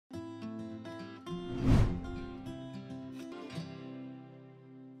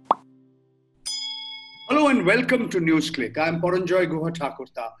Hello and welcome to NewsClick. I'm Paranjoy Guha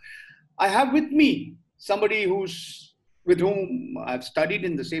Thakurta. I have with me somebody with whom I've studied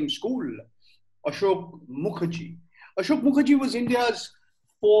in the same school, Asoke Mukerji. Asoke Mukerji was India's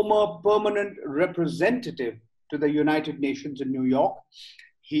former permanent representative to the United Nations in New York.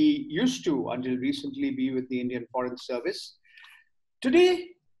 He used to, until recently, be with the Indian Foreign Service. Today,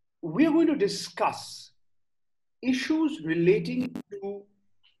 we're going to discuss issues relating to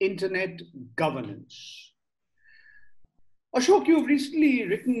internet governance. Ashok, you've recently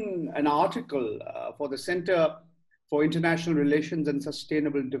written an article for the Center for International Relations and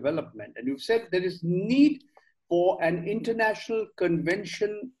Sustainable Development, and you've said there is need for an international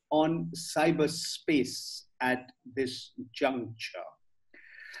convention on cyberspace at this juncture.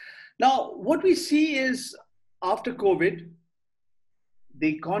 Now, what we see is after COVID, the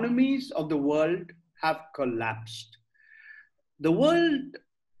economies of the world have collapsed. The world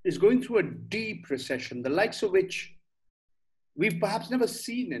is going through a deep recession, the likes of which we've perhaps never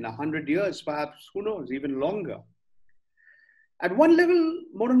seen in 100 years, perhaps, who knows, even longer. At one level,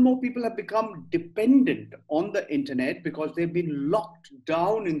 more and more people have become dependent on the internet because they've been locked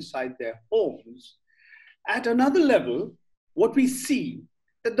down inside their homes. At another level, what we see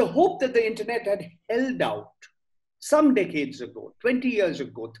that the hope that the internet had held out some decades ago, 20 years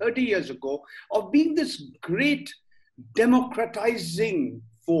ago, 30 years ago, of being this great democratizing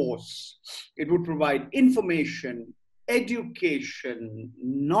force. It would provide information, education,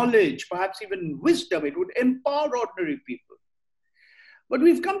 knowledge, perhaps even wisdom. It would empower ordinary people. But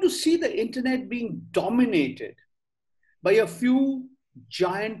we've come to see the internet being dominated by a few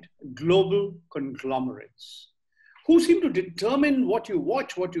giant global conglomerates who seem to determine what you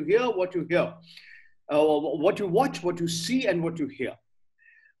watch, what you hear, what you watch, what you see, and what you hear.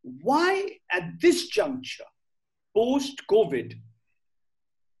 Why, at this juncture, post-COVID,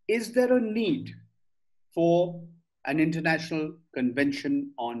 is there a need for an international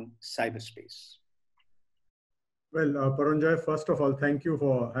convention on cyberspace? Well, Paranjoy, first of all, thank you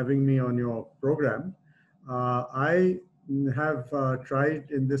for having me on your program. I have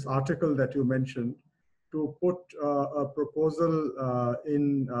tried in this article that you mentioned to put a proposal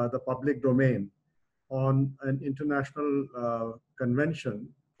in the public domain on an international convention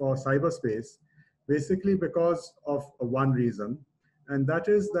for cyberspace, basically because of one reason, and that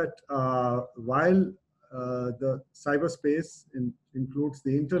is that while the cyberspace includes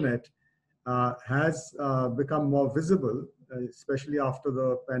the internet, has become more visible, especially after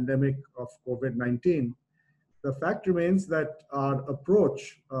the pandemic of COVID-19, the fact remains that our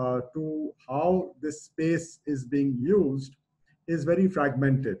approach to how this space is being used is very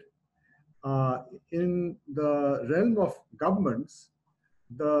fragmented. In the realm of governments,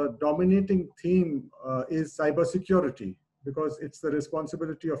 the dominating theme is cybersecurity, because it's the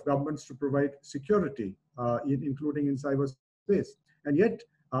responsibility of governments to provide security, including in cyberspace. And yet,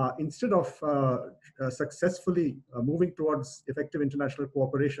 instead of successfully moving towards effective international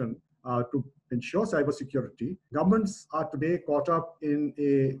cooperation to ensure cybersecurity, governments are today caught up in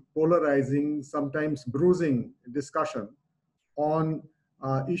a polarizing, sometimes bruising discussion on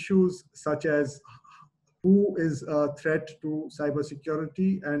issues such as who is a threat to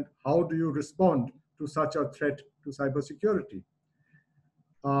cybersecurity and how do you respond to such a threat to cybersecurity.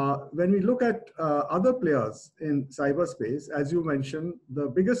 When we look at other players in cyberspace, as you mentioned, the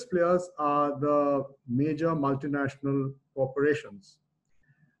biggest players are the major multinational corporations.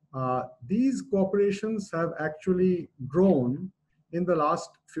 These corporations have actually grown in the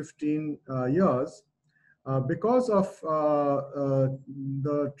last 15 years because of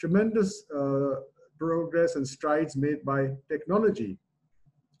the tremendous progress and strides made by technology.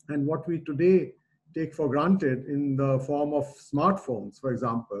 And what we today take for granted in the form of smartphones, for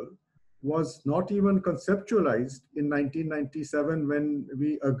example, was not even conceptualized in 1997 when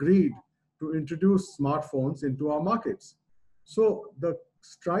we agreed to introduce smartphones into our markets. So the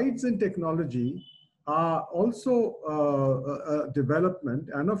strides in technology are also a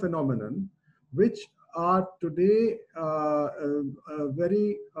development and a phenomenon which are today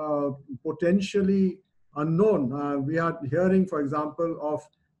very potentially unknown. We are hearing, for example, of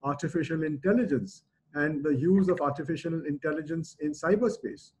artificial intelligence and the use of artificial intelligence in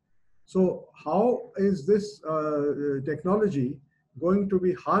cyberspace. So how is this technology going to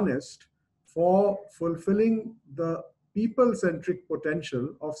be harnessed for fulfilling the people-centric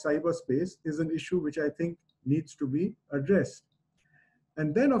potential of cyberspace is an issue which I think needs to be addressed.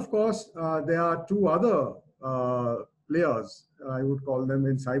 And then, of course, there are two other players, I would call them,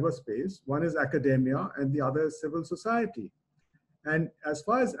 in cyberspace. One is academia and the other is civil society. And as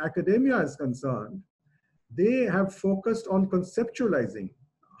far as academia is concerned, they have focused on conceptualizing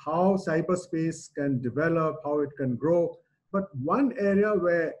how cyberspace can develop, how it can grow. But one area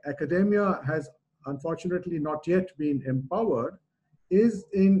where academia has unfortunately not yet been empowered is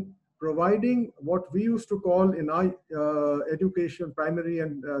in providing what we used to call in our education, primary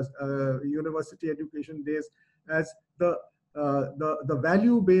and university education days, as the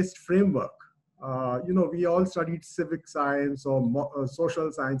value-based framework. We all studied civic science or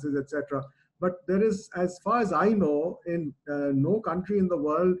social sciences, etc. But there is, as far as I know, in no country in the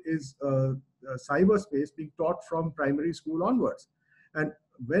world is cyberspace being taught from primary school onwards. And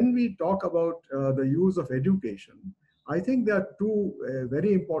when we talk about the use of education, I think there are two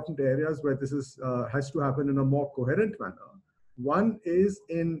very important areas where this has to happen in a more coherent manner. One is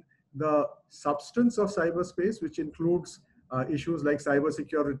in the substance of cyberspace, which includes issues like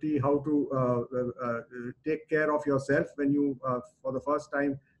cybersecurity, how to take care of yourself when you, for the first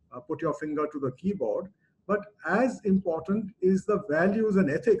time, put your finger to the keyboard. But as important is the values and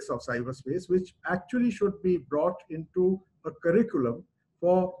ethics of cyberspace, which actually should be brought into a curriculum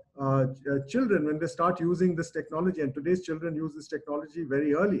for children when they start using this technology. And today's children use this technology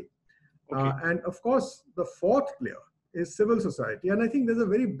very early. Okay. And of course, the fourth layer is civil society. And I think there's a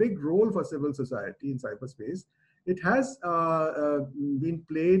very big role for civil society in cyberspace. It has been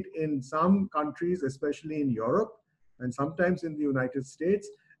played in some countries, especially in Europe, and sometimes in the United States.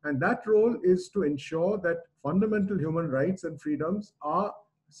 And that role is to ensure that fundamental human rights and freedoms are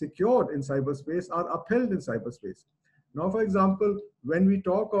secured in cyberspace, are upheld in cyberspace. Now, for example, when we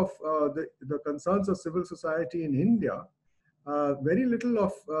talk of the concerns of civil society in India, very little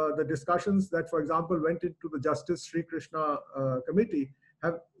of the discussions that, for example, went into the Justice Sri Krishna Committee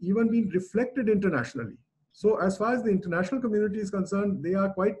have even been reflected internationally. So as far as the international community is concerned, they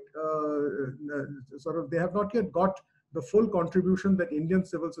are quite they have not yet got the full contribution that Indian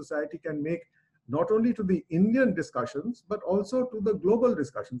civil society can make, not only to the Indian discussions, but also to the global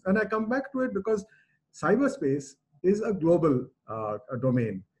discussions. And I come back to it because cyberspace is a global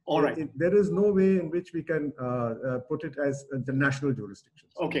domain. All right. There is no way in which we can put it as the national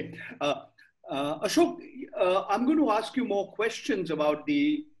jurisdictions. Okay. Ashok, I'm going to ask you more questions about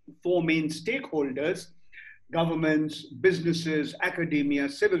the four main stakeholders: governments, businesses, academia,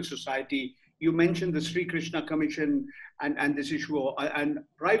 civil society. You mentioned the Sri Krishna Commission and this issue and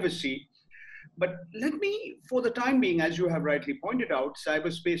privacy. But let me, for the time being, as you have rightly pointed out,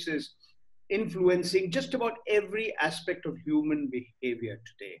 cyberspace is influencing just about every aspect of human behavior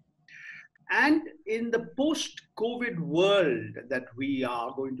today. And in the post-COVID world that we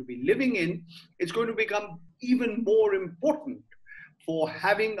are going to be living in, it's going to become even more important for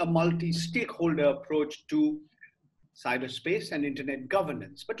having a multi-stakeholder approach to cyberspace and internet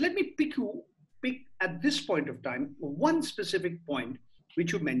governance. But let me pick at this point of time one specific point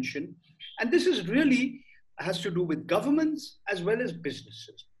which you mentioned, and this is really has to do with governments as well as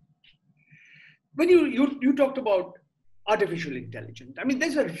businesses. When you talked about artificial intelligence, I mean,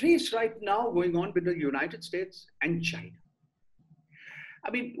 there's a race right now going on between the United States and China. I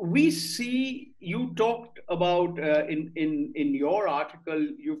mean, we see, you talked about in your article,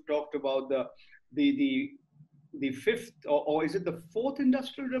 you've talked about the fifth, or is it the fourth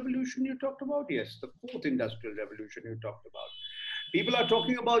industrial revolution you talked about? Yes, the fourth industrial revolution you talked about. People are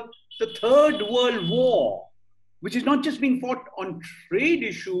talking about the third world war, which is not just being fought on trade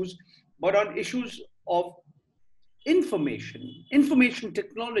issues, but on issues of information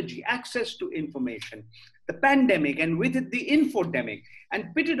technology, access to information, the pandemic, and with it the infodemic.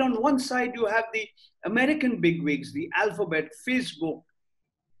 And pitted on one side, you have the American bigwigs, the Alphabet, Facebook,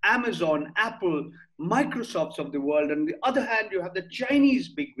 Amazon, Apple, Microsofts of the world. And on the other hand, you have the Chinese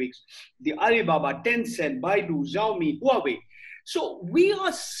bigwigs, the Alibaba, Tencent, Baidu, Xiaomi, Huawei. So we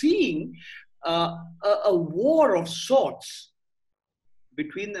are seeing a war of sorts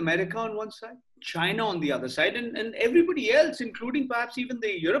between America on one side, China on the other side, and everybody else, including perhaps even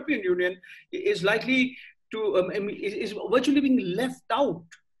the European Union, is likely to, is virtually being left out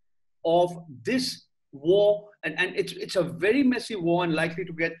of this war. And it's a very messy war and likely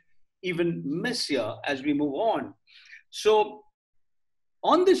to get even messier as we move on. So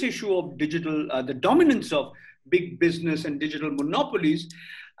on this issue of digital, the dominance of big business and digital monopolies,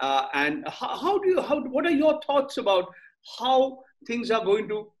 and what are your thoughts about how things are going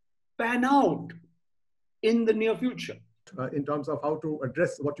to pan out in the near future? In terms of how to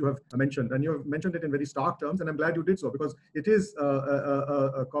address what you have mentioned, and you have mentioned it in very stark terms, and I'm glad you did so, because it is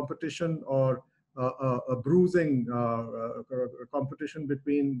a competition or a bruising competition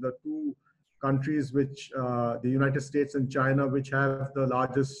between the two countries, which the United States and China, which have the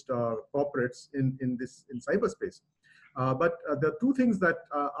largest corporates in cyberspace. But the two things that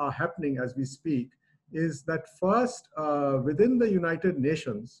are happening as we speak is that first, within the United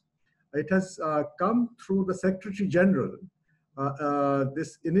Nations, it has come through the Secretary General,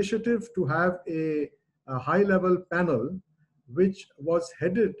 this initiative to have a high-level panel, which was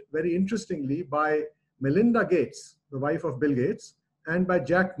headed, very interestingly, by Melinda Gates, the wife of Bill Gates, and by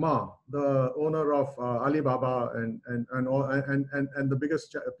Jack Ma, the owner of Alibaba and the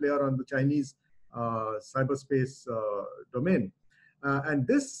biggest player on the Chinese cyberspace domain. And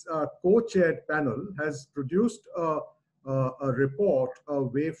this co-chaired panel has produced a report, a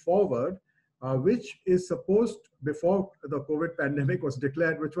way forward, which is supposed, before the COVID pandemic was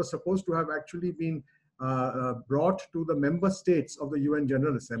declared, which was supposed to have actually been brought to the member states of the UN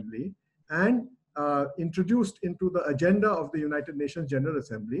General Assembly and introduced into the agenda of the United Nations General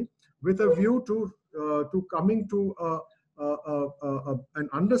Assembly, with a view to coming to an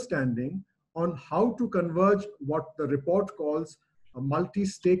understanding on how to converge what the report calls a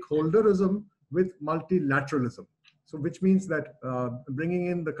multi-stakeholderism with multilateralism. So which means that bringing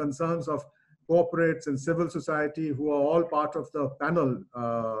in the concerns of corporates and civil society, who are all part of the panel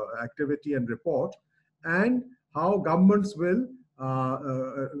activity and report, and how governments will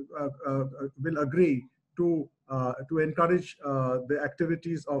agree to encourage the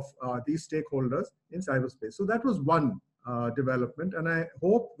activities of these stakeholders in cyberspace. So that was one development, and I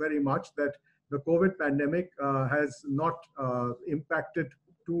hope very much that the COVID pandemic has not impacted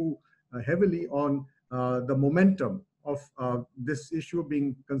too heavily on the momentum of this issue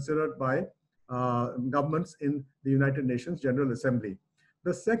being considered by governments in the United Nations General Assembly.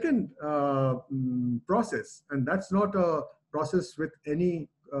 The second process, and that's not a process with any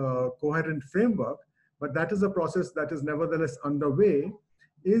coherent framework, but that is a process that is nevertheless underway,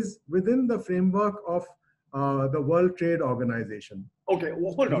 is within the framework of the World Trade Organization. Okay,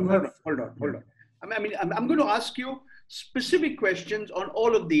 well, hold on. I mean, I'm going to ask you specific questions on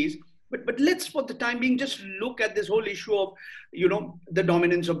all of these, but let's, for the time being, just look at this whole issue of, the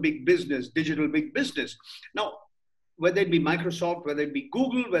dominance of big business, digital big business. Now, whether it be Microsoft, whether it be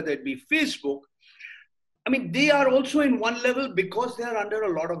Google, whether it be Facebook, I mean, they are also in one level, because they are under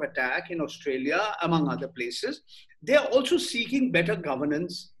a lot of attack in Australia, among other places. They are also seeking better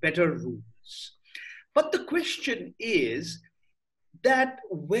governance, better rules. But the question is that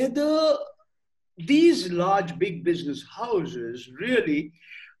whether these large big business houses really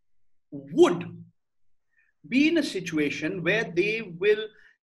would be in a situation where they will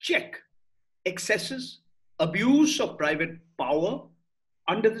check excesses, abuse of private power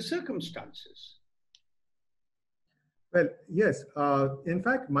under the circumstances. Well, yes. In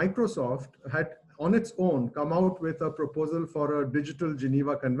fact, Microsoft had on its own come out with a proposal for a digital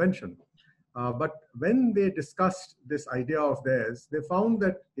Geneva Convention. But when they discussed this idea of theirs, they found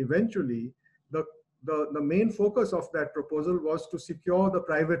that eventually the main focus of that proposal was to secure the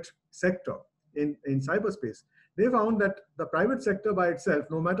private sector in cyberspace. They found that the private sector by itself,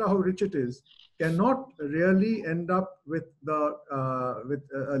 no matter how rich it is, cannot really end up with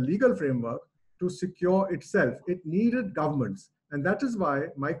a legal framework to secure itself. It needed governments. And that is why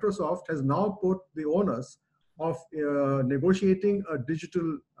Microsoft has now put the onus of negotiating a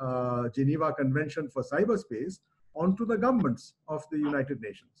digital Geneva Convention for cyberspace onto the governments of the United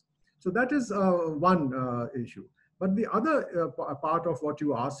Nations. So that is one issue. But the other part of what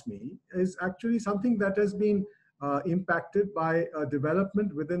you asked me is actually something that has been impacted by a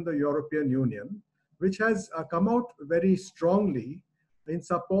development within the European Union, which has come out very strongly in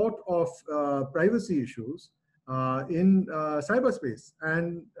support of privacy issues in cyberspace.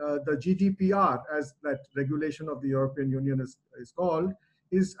 And the GDPR, as that regulation of the European Union is called,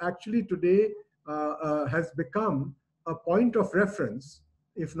 is actually today has become a point of reference,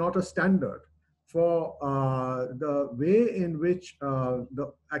 if not a standard, for the way in which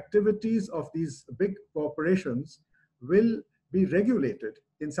the activities of these big corporations will be regulated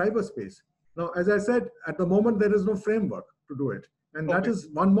in cyberspace. Now, as I said, at the moment, there is no framework to do it. And that is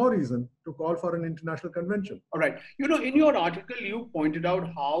one more reason to call for an international convention. All right. In your article, you pointed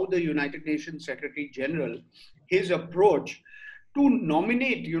out how the United Nations Secretary General, his approach to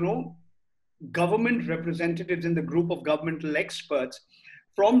nominate, government representatives in the group of governmental experts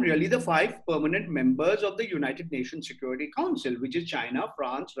from really the 5 permanent members of the United Nations Security Council, which is China,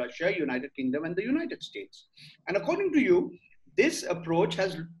 France, Russia, United Kingdom, and the United States. And according to you, this approach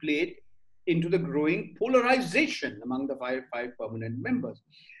has played into the growing polarization among the five permanent members.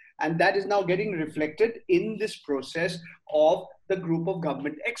 And that is now getting reflected in this process of the group of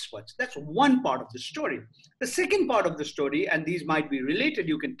government experts. That's one part of the story. The second part of the story, and these might be related,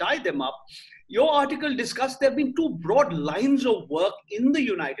 you can tie them up. your article discussed there have been two broad lines of work in the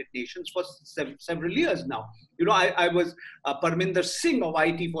United Nations for several years now. I was Parminder Singh of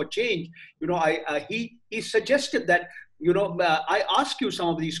IT for Change. He suggested that, I ask you some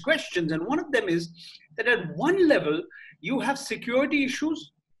of these questions, and one of them is that at one level, you have security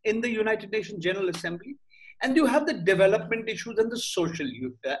issues in the United Nations General Assembly, and you have the development issues and the social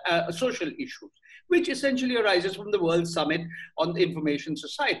issues, which essentially arises from the World Summit on the Information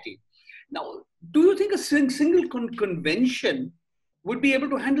Society. Now, do you think a single convention would be able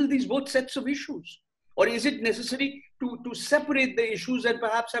to handle these both sets of issues? Or is it necessary to separate the issues and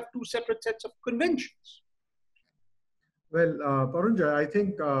perhaps have two separate sets of conventions? Well, Parunjoy, I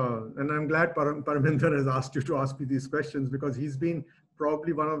think, and I'm glad Parminder has asked you to ask me these questions, because he's been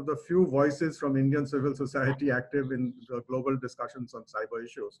probably one of the few voices from Indian civil society active in the global discussions on cyber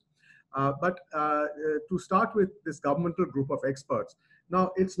issues. But to start with this governmental group of experts,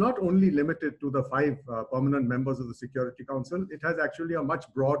 now it's not only limited to the 5 permanent members of the Security Council. It has actually a much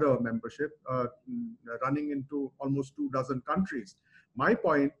broader membership running into almost 24 countries. My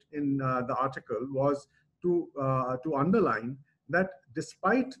point in the article was to underline that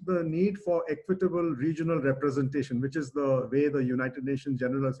despite the need for equitable regional representation, which is the way the United Nations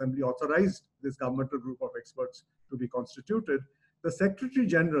General Assembly authorized this governmental group of experts to be constituted, the Secretary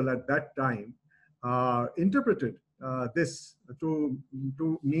General at that time interpreted this to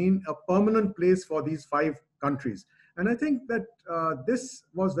mean a permanent place for these 5 countries. And I think that this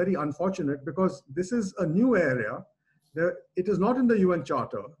was very unfortunate, because this is a new area. It is not in the UN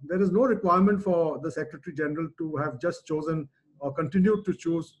Charter. There is no requirement for the Secretary General to have just chosen or continued to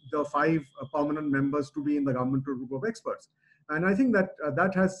choose the 5 permanent members to be in the governmental group of experts. And I think that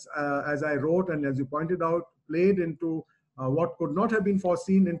that has, as I wrote and as you pointed out, played into what could not have been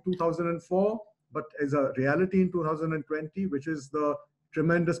foreseen in 2004, but is a reality in 2020, which is the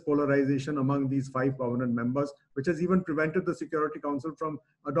tremendous polarization among these 5 permanent members, which has even prevented the Security Council from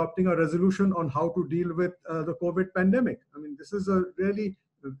adopting a resolution on how to deal with the COVID pandemic. I mean, this is a really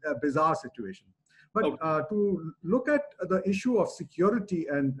bizarre situation. But to look at the issue of security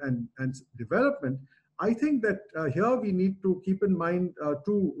and development, I think that here we need to keep in mind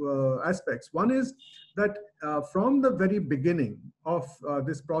 2 aspects. One is that from the very beginning of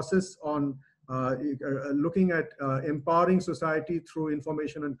this process on looking at empowering society through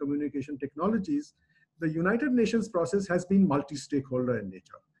information and communication technologies, the United Nations process has been multi-stakeholder in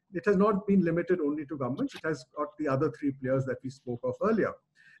nature. It has not been limited only to governments. It has got the other 3 players that we spoke of earlier.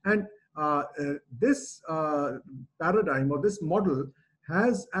 And this paradigm or this model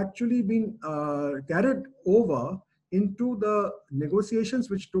has actually been carried over into the negotiations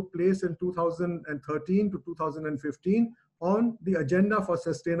which took place in 2013 to 2015 on the Agenda for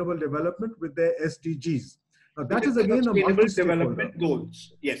Sustainable Development with their SDGs. Now, that is again a multi-development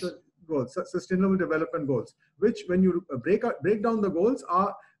goals. Yes. Goals, Sustainable Development Goals, which when you break down the goals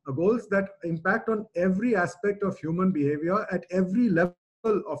are goals that impact on every aspect of human behavior at every level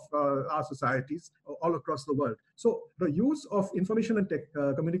of our societies all across the world. So the use of information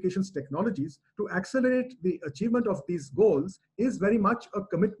and communications technologies to accelerate the achievement of these goals is very much a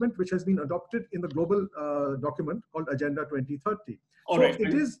commitment which has been adopted in the global document called Agenda 2030. All so right.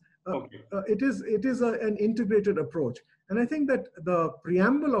 it is an integrated approach. And I think that the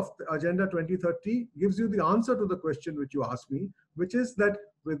preamble of the Agenda 2030 gives you the answer to the question which you asked me, which is that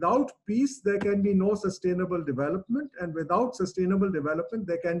without peace, there can be no sustainable development, and without sustainable development,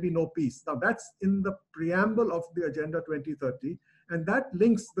 there can be no peace. Now, that's in the preamble of the Agenda 2030, and that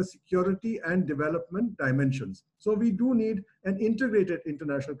links the security and development dimensions. So we do need an integrated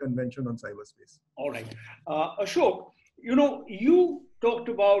international convention on cyberspace. All right. Ashok, you talked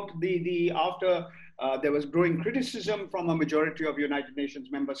about after there was growing criticism from a majority of United Nations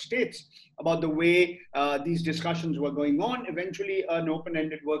member states about the way these discussions were going on. Eventually, an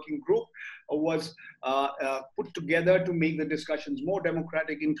open-ended working group was put together to make the discussions more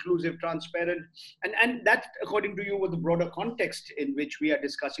democratic, inclusive, transparent. And that, according to you, was the broader context in which we are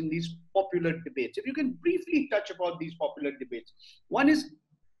discussing these popular debates. If you can briefly touch upon these popular debates. One is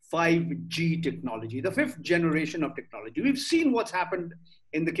 5G technology, the 5th generation of technology. We've seen what's happened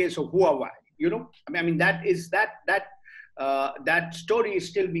in the case of Huawei. I mean that story is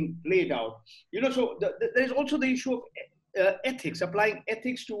still being played out. So there's also the issue of ethics, applying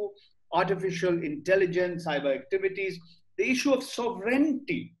ethics to artificial intelligence, cyber activities, the issue of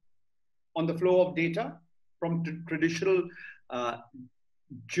sovereignty on the flow of data from traditional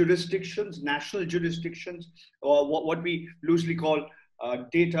jurisdictions, national jurisdictions, or what we loosely call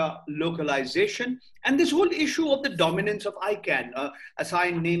data localization, and this whole issue of the dominance of ICANN,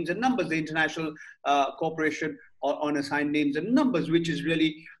 assigned names and numbers, the International Corporation on Assigned Names and Numbers, which is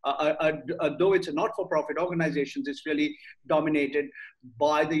really, though it's a not-for-profit organization, it's really dominated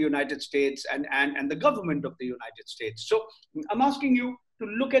by the United States and the government of the United States. So I'm asking you to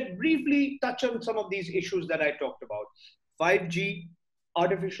look at, briefly touch on some of these issues that I talked about: 5G,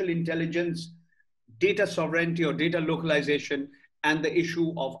 artificial intelligence, data sovereignty or data localization, and the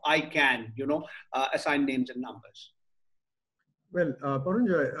issue of ICANN, assigned names and numbers. Well,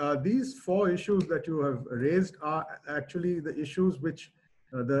 Parunjoy, these four issues that you have raised are actually the issues which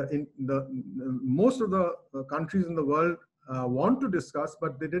most of the countries in the world want to discuss,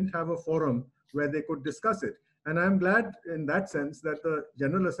 but they didn't have a forum where they could discuss it. And I'm glad in that sense that the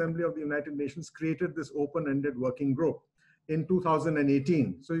General Assembly of the United Nations created this open-ended working group in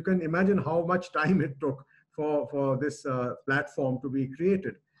 2018. So you can imagine how much time it took for this platform to be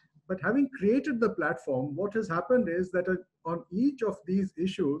created. But having created the platform, what has happened is that on each of these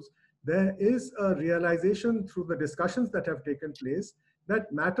issues, there is a realization through the discussions that have taken place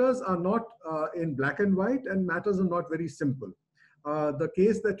that matters are not in black and white, and matters are not very simple. The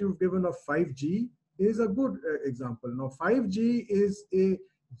case that you've given of 5G is a good example. Now, 5G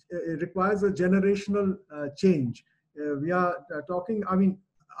requires a generational change. We are talking,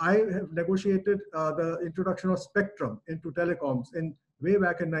 I have negotiated the introduction of spectrum into telecoms way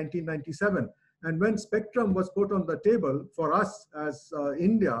back in 1997. And when spectrum was put on the table for us as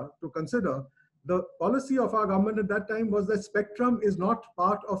India to consider, the policy of our government at that time was that spectrum is not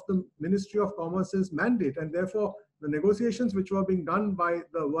part of the Ministry of Commerce's mandate, and therefore the negotiations which were being done by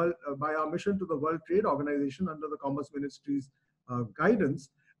the world, by our mission to the World Trade Organization under the Commerce Ministry's guidance,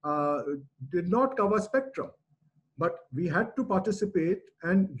 did not cover spectrum. But we had to participate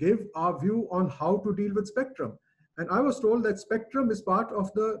and give our view on how to deal with spectrum. And I was told that spectrum is part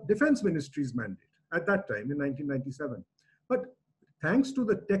of the Defense Ministry's mandate at that time in 1997. But thanks to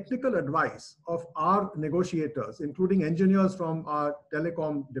the technical advice of our negotiators, including engineers from our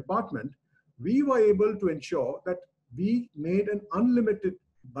telecom department, we were able to ensure that we made an unlimited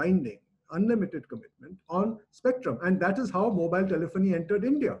commitment on spectrum. And that is how mobile telephony entered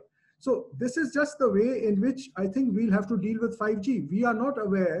India. So this is just the way in which I think we'll have to deal with 5G. We are not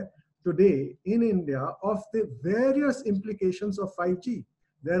aware today in India of the various implications of 5G.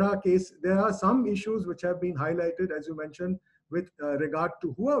 There are some issues which have been highlighted, as you mentioned, with regard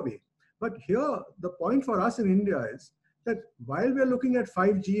to Huawei. But here, the point for us in India is that while we are looking at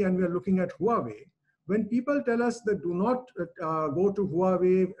 5G and we are looking at Huawei, when people tell us that do not go to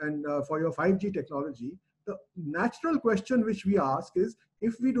Huawei and for your 5G technology, the natural question which we ask is,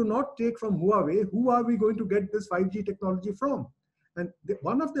 if we do not take from Huawei, who are we going to get this 5G technology from? And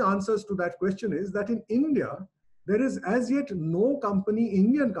one of the answers to that question is that in India, there is as yet no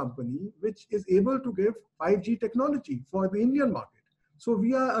Indian company, which is able to give 5G technology for the Indian market. So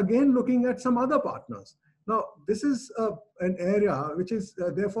we are again looking at some other partners. Now, this is an area which is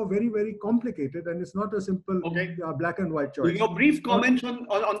therefore very, very complicated, and it's not a simple black and white choice. Your brief comments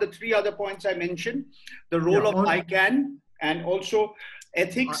on the three other points I mentioned, the role of ICANN and also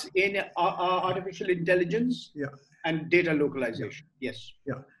ethics in artificial intelligence and data localization. Yes.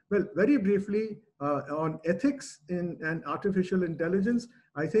 Well, very briefly on ethics and artificial intelligence,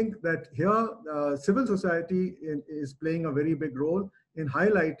 I think that here civil society is playing a very big role in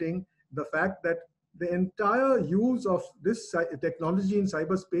highlighting the fact that the entire use of this technology in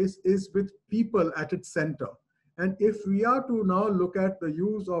cyberspace is with people at its center. And if we are to now look at the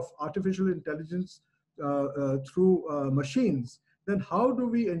use of artificial intelligence through machines, then how do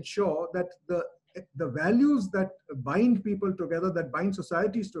we ensure that the values that bind people together, that bind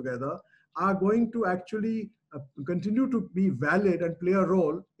societies together, are going to actually continue to be valid and play a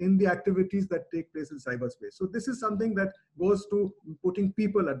role in the activities that take place in cyberspace. So this is something that goes to putting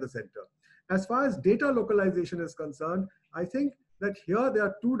people at the center. As far as data localization is concerned, I think that here there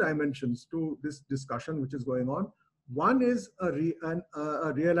are two dimensions to this discussion which is going on. One is a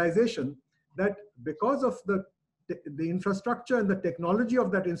realization that because of the infrastructure and the technology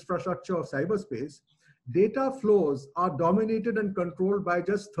of that infrastructure of cyberspace, data flows are dominated and controlled by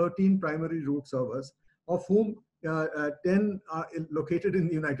just 13 primary root servers, of whom 10 are located in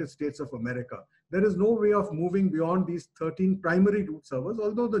the United States of America. There is no way of moving beyond these 13 primary root servers,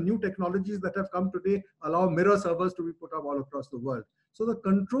 although the new technologies that have come today allow mirror servers to be put up all across the world. So the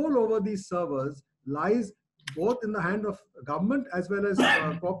control over these servers lies both in the hand of government as well as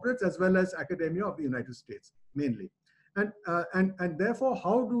corporates as well as academia of the United States, mainly. And therefore,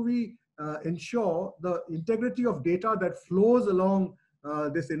 how do we ensure the integrity of data that flows along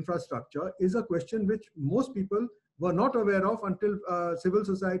this infrastructure is a question which most people were not aware of until civil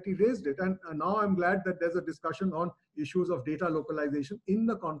society raised it. And now I'm glad that there's a discussion on issues of data localization in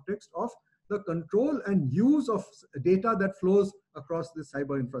the context of the control and use of data that flows across this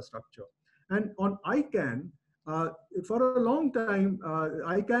cyber infrastructure. And on ICANN, for a long time,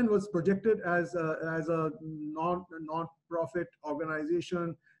 ICANN was projected as a non-profit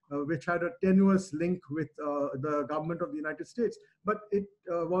organization which had a tenuous link with the government of the United States. But it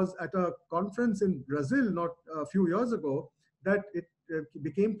was at a conference in Brazil not a few years ago that it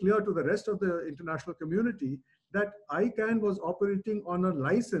became clear to the rest of the international community that ICANN was operating on a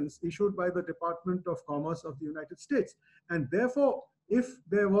license issued by the Department of Commerce of the United States. And therefore, if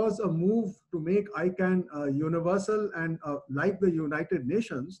there was a move to make ICANN universal and like the United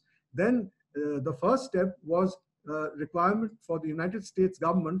Nations, then the first step was requirement for the United States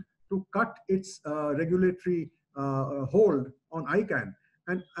government to cut its regulatory hold on ICANN.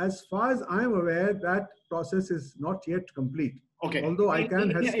 And as far as I am aware, that process is not yet complete. Okay. Although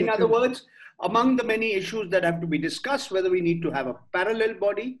ICANN has in other words, among the many issues that have to be discussed, whether we need to have a parallel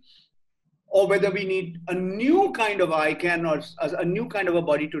body or whether we need a new kind of ICANN or a new kind of a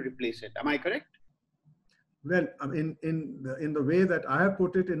body to replace it. Am I correct? Well, in the way that I have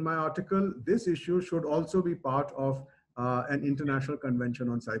put it in my article, this issue should also be part of an international convention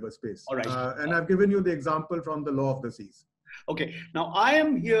on cyberspace. All right. And I've given you the example from the law of the seas. Okay. Now, I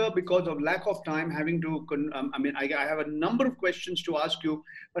am here because of lack of time having to, I have a number of questions to ask you,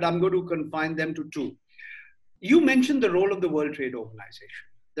 but I'm going to confine them to two. You mentioned the role of the World Trade Organization,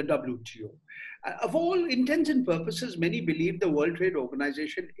 the WTO. Of all intents and purposes, many believe the World Trade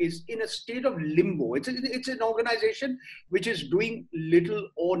Organization is in a state of limbo. It's an organization which is doing little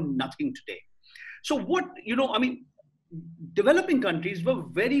or nothing today. So what, developing countries were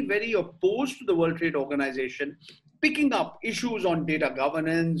very, very opposed to the World Trade Organization, picking up issues on data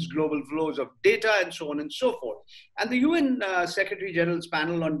governance, global flows of data, and so on and so forth. And the UN Secretary General's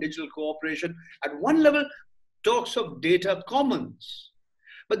panel on digital cooperation, at one level, talks of data commons.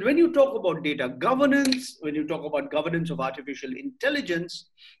 But when you talk about data governance, when you talk about governance of artificial intelligence,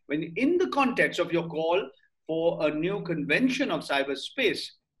 when in the context of your call for a new convention of cyberspace,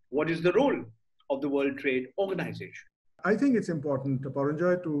 what is the role of the World Trade Organization? I think it's important,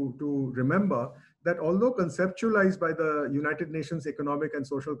 Paranjoy, to remember that although conceptualized by the United Nations Economic and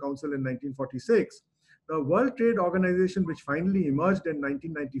Social Council in 1946, the World Trade Organization, which finally emerged in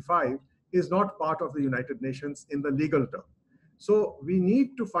 1995, is not part of the United Nations in the legal term. So we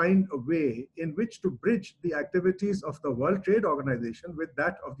need to find a way in which to bridge the activities of the World Trade Organization with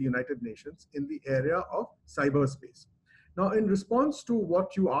that of the United Nations in the area of cyberspace. Now, in response to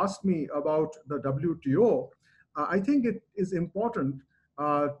what you asked me about the WTO, I think it is important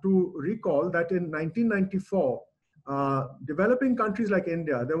to recall that in 1994, developing countries like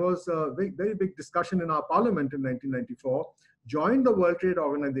India, there was a very big discussion in our parliament in 1994, joined the World Trade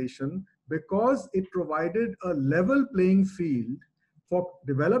Organization because it provided a level playing field for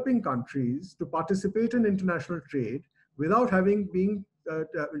developing countries to participate in international trade without being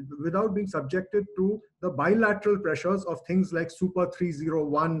subjected to the bilateral pressures of things like Super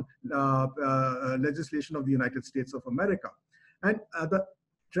 301 legislation of the United States of America. And the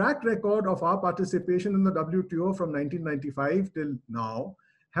track record of our participation in the WTO from 1995 till now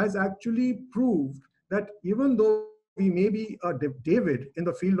has actually proved that even though we may be a David in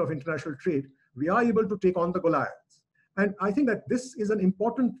the field of international trade, we are able to take on the Goliaths. And I think that this is an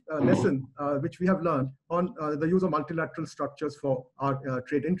important lesson which we have learned on the use of multilateral structures for our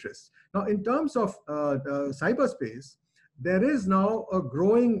trade interests. Now, in terms of cyberspace, there is now a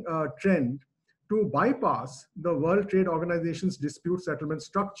growing trend to bypass the World Trade Organization's dispute settlement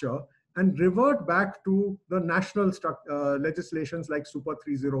structure and revert back to the national legislations like Super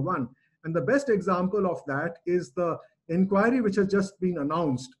 301. And the best example of that is the inquiry which has just been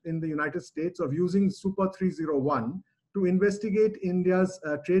announced in the United States of using Super 301 to investigate India's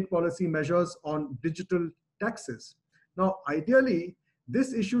trade policy measures on digital taxes. Now, ideally,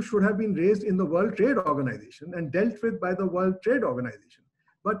 this issue should have been raised in the World Trade Organization and dealt with by the World Trade Organization.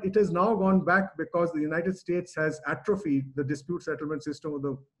 But it has now gone back because the United States has atrophied the dispute settlement system of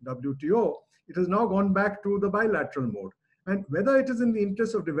the WTO. It has now gone back to the bilateral mode. And whether it is in the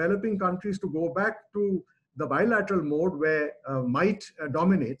interest of developing countries to go back to the bilateral mode where might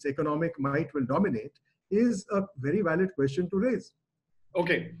dominates, economic might will dominate, is a very valid question to raise.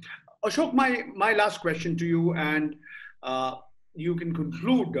 Okay. Ashok, my last question to you, and you can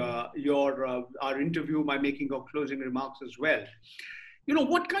conclude our interview by making your closing remarks as well.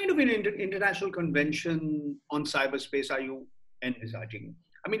 What kind of an international convention on cyberspace are you envisaging?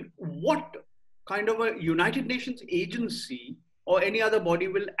 I mean, what kind of a United Nations agency or any other body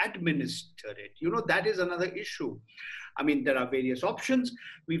will administer it? That is another issue. I mean, there are various options.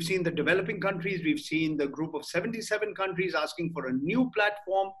 We've seen the developing countries. We've seen the group of 77 countries asking for a new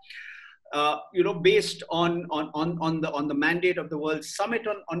platform, based on the mandate of the World Summit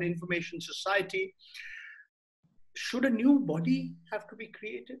on Information Society. Should a new body have to be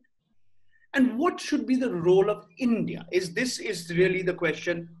created? And what should be the role of India? This is really the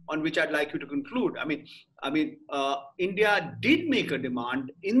question on which I'd like you to conclude. India did make a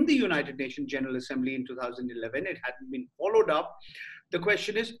demand in the United Nations General Assembly in 2011. It hadn't been followed up. The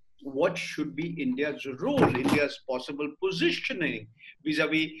question is, what should be India's role, India's possible positioning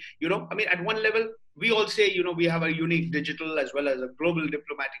vis-a-vis, at one level, we all say, we have a unique digital as well as a global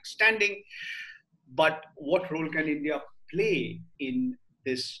diplomatic standing. But what role can India play in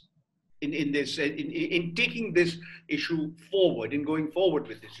this? In taking this issue forward, in going forward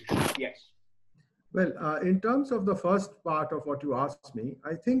with this issue? Yes. Well, in terms of the first part of what you asked me,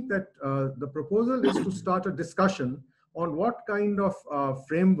 I think that the proposal is to start a discussion on what kind of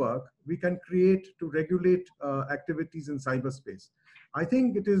framework we can create to regulate activities in cyberspace. I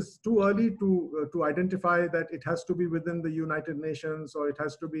think it is too early to identify that it has to be within the United Nations, or it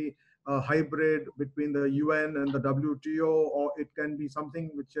has to be a hybrid between the UN and the WTO, or it can be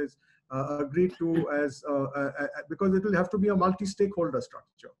something which is agreed to as, because it will have to be a multi-stakeholder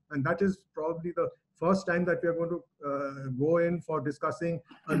structure. And that is probably the first time that we are going to go in for discussing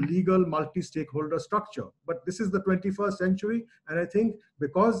a legal multi-stakeholder structure. But this is the 21st century. And I think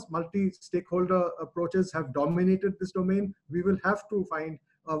because multi-stakeholder approaches have dominated this domain, we will have to find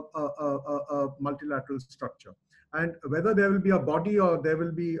a multilateral structure. And whether there will be a body or there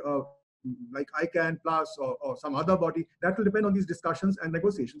will be like ICANN Plus or some other body, that will depend on these discussions and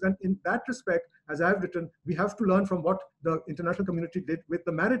negotiations. And in that respect, as I have written, we have to learn from what the international community did with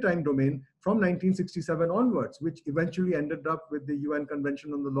the maritime domain from 1967 onwards, which eventually ended up with the UN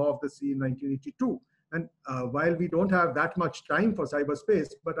Convention on the Law of the Sea in 1982. And while we don't have that much time for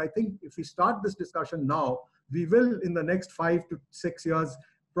cyberspace, but I think if we start this discussion now, we will, in the next 5 to 6 years,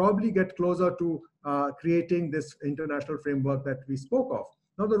 probably get closer to creating this international framework that we spoke of.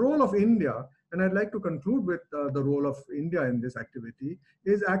 Now, the role of India, and I'd like to conclude with the role of India in this activity,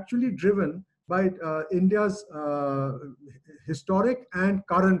 is actually driven by India's historic and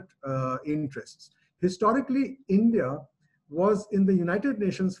current interests. Historically, India was in the United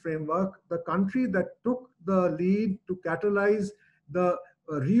Nations framework the country that took the lead to catalyze the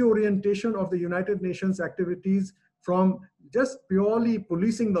reorientation of the United Nations activities from just purely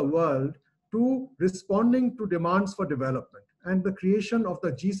policing the world to responding to demands for development. And the creation of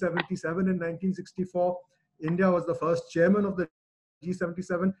the G77 in 1964, India was the first chairman of the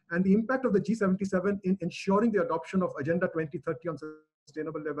G77, and the impact of the G77 in ensuring the adoption of Agenda 2030 on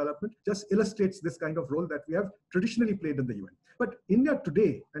sustainable development just illustrates this kind of role that we have traditionally played in the UN. But India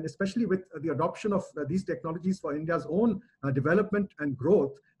today, and especially with the adoption of these technologies for India's own development and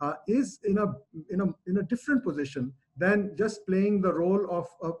growth, is in a different position than just playing the role of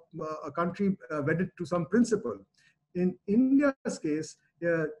a country wedded to some principle. In India's case,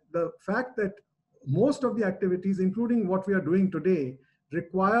 the fact that most of the activities, including what we are doing today,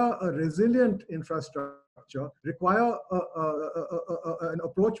 require a resilient infrastructure, require an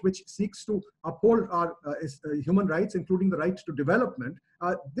approach which seeks to uphold our human rights, including the right to development.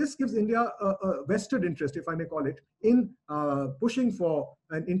 This gives India a vested interest, if I may call it, in pushing for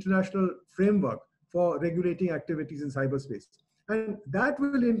an international framework for regulating activities in cyberspace. And that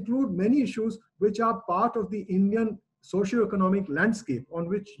will include many issues which are part of the Indian socio-economic landscape on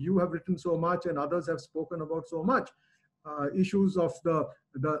which you have written so much and others have spoken about so much. Issues of the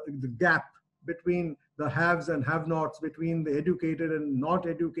gap between the haves and have-nots, between the educated and not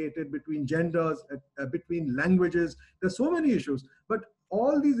educated, between genders, between languages. There's so many issues, but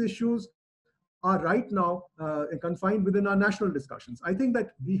all these issues are right now confined within our national discussions. I think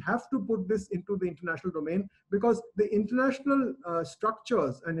that we have to put this into the international domain because the international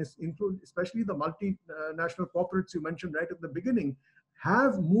structures, and include especially the multinational corporates you mentioned right at the beginning,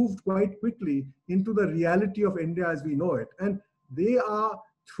 have moved quite quickly into the reality of India as we know it. And they are,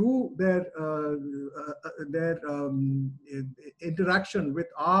 through their interaction with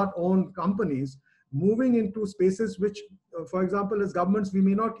our own companies, moving into spaces which, for example, as governments, we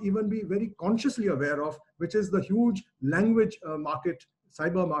may not even be very consciously aware of, which is the huge language market,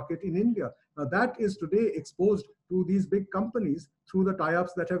 cyber market in India. Now, that is today exposed to these big companies through the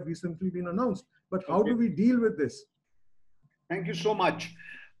tie-ups that have recently been announced. But how do we deal with this? Thank you so much.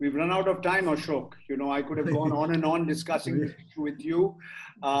 We've run out of time, Ashok. I could have gone on and on discussing this issue with you.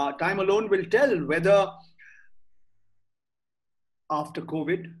 Time alone will tell whether after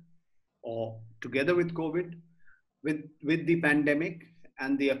COVID or together with COVID, with the pandemic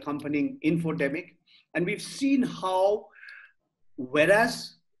and the accompanying infodemic. And we've seen how,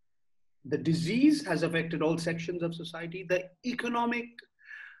 whereas the disease has affected all sections of society, the economic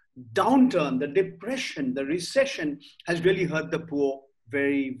downturn, the depression, the recession has really hurt the poor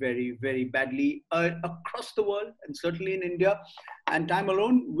very, very, very badly across the world, and certainly in India. And time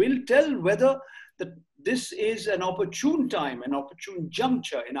alone will tell whether this is an opportune time, an opportune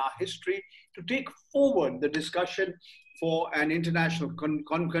juncture in our history to take forward the discussion for an international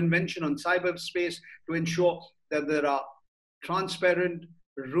convention on cyberspace to ensure that there are transparent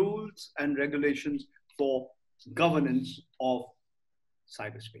rules and regulations for governance of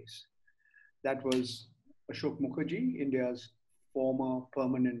cyberspace. That was Asoke Mukerji, India's former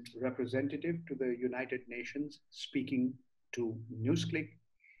permanent representative to the United Nations, speaking to NewsClick.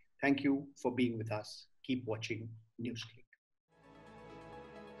 Thank you for being with us. Keep watching NewsClick.